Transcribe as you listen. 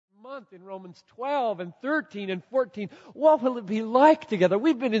month in Romans 12 and 13 and 14. What will it be like together?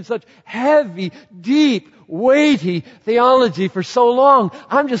 We've been in such heavy, deep, weighty theology for so long.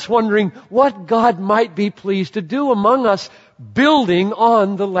 I'm just wondering what God might be pleased to do among us, building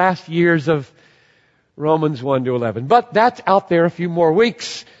on the last years of Romans 1 to 11. But that's out there a few more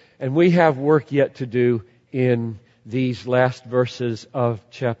weeks, and we have work yet to do in these last verses of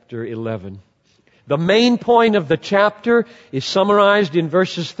chapter 11. The main point of the chapter is summarized in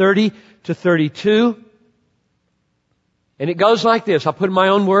verses 30 to 32. And it goes like this. I'll put in my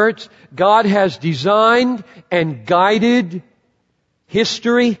own words. God has designed and guided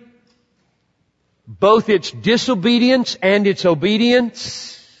history, both its disobedience and its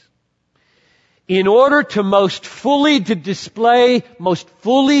obedience, in order to most fully display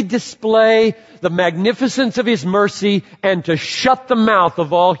the magnificence of His mercy and to shut the mouth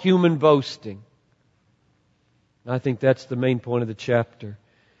of all human boasting. I think that's the main point of the chapter.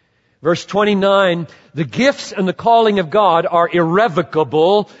 Verse 29, the gifts and the calling of God are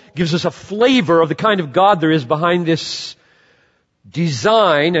irrevocable, gives us a flavor of the kind of God there is behind this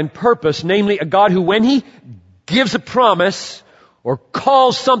design and purpose, namely a God who, when He gives a promise or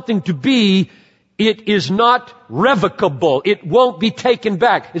calls something to be, it is not revocable. It won't be taken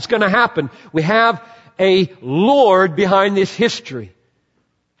back. It's going to happen. We have a Lord behind this history.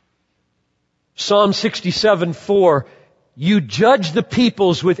 Psalm 67:4, you judge the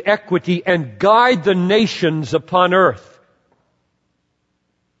peoples with equity and guide the nations upon earth.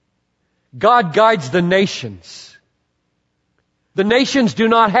 God guides the nations. The nations do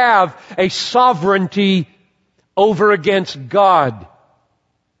not have a sovereignty over against God.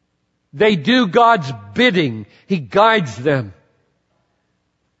 They do God's bidding. He guides them.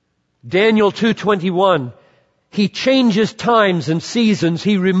 Daniel 2:21, He changes times and seasons.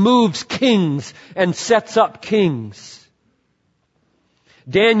 He removes kings and sets up kings.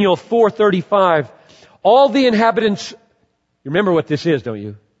 Daniel 4:35, all the inhabitants, you remember what this is, don't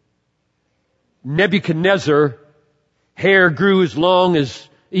you? Nebuchadnezzar, hair grew as long as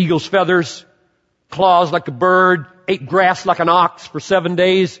eagle's feathers, claws like a bird, ate grass like an ox for 7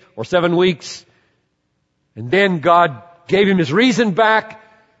 days or 7 weeks. And then God gave him his reason back,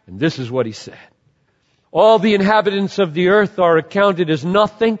 and this is what he said. All the inhabitants of the earth are accounted as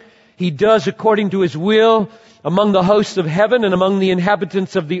nothing. He does according to His will among the hosts of heaven and among the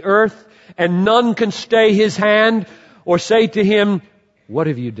inhabitants of the earth, and none can stay His hand or say to Him, what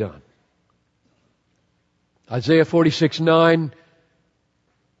have you done? Isaiah 46:9,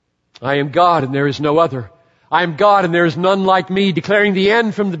 I am God and there is no other. I am God and there is none like me, declaring the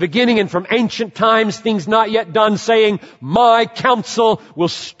end from the beginning and from ancient times, things not yet done, saying, my counsel will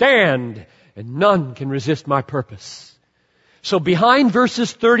stand and none can resist my purpose. So behind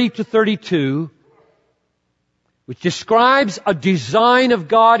verses 30 to 32, which describes a design of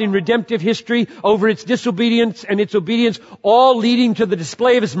God in redemptive history over its disobedience and its obedience, all leading to the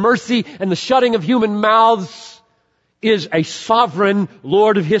display of His mercy and the shutting of human mouths, is a sovereign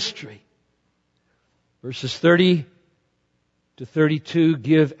Lord of history. Verses 30 to 32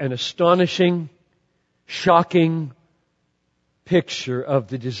 give an astonishing, shocking picture of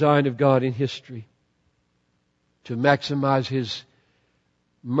the design of God in history to maximize His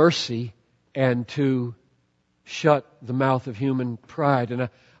mercy and to shut the mouth of human pride. And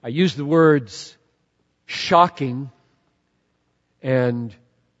I use the words shocking and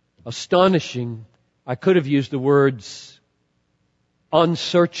astonishing. I could have used the words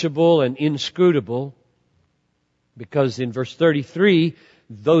unsearchable and inscrutable, because in verse 33,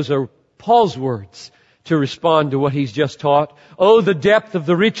 those are Paul's words to respond to what he's just taught. Oh, the depth of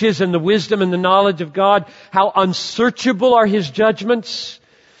the riches and the wisdom and the knowledge of God. How unsearchable are His judgments.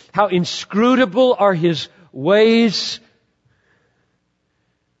 How inscrutable are His ways.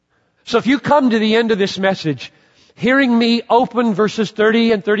 So if you come to the end of this message, hearing me open verses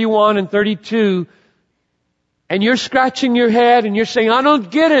 30 and 31 and 32, and you're scratching your head and you're saying, I don't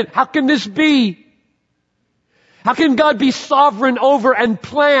get it. How can this be? How can God be sovereign over and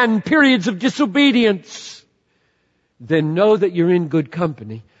plan periods of disobedience? Then know that you're in good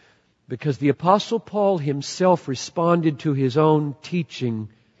company, because the Apostle Paul himself responded to his own teaching,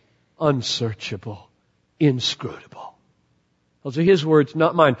 unsearchable, inscrutable. Those are his words,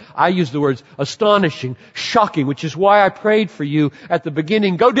 not mine. I use the words astonishing, shocking, which is why I prayed for you at the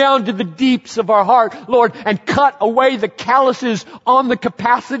beginning. Go down to the deeps of our heart, Lord, and cut away the calluses on the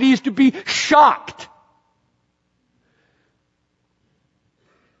capacities to be shocked.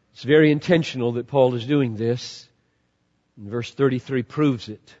 It's very intentional that Paul is doing this. And verse 33 proves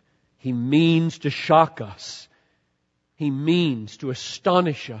it. He means to shock us. He means to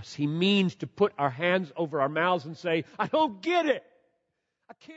astonish us. He means to put our hands over our mouths and say, I don't get it. I can't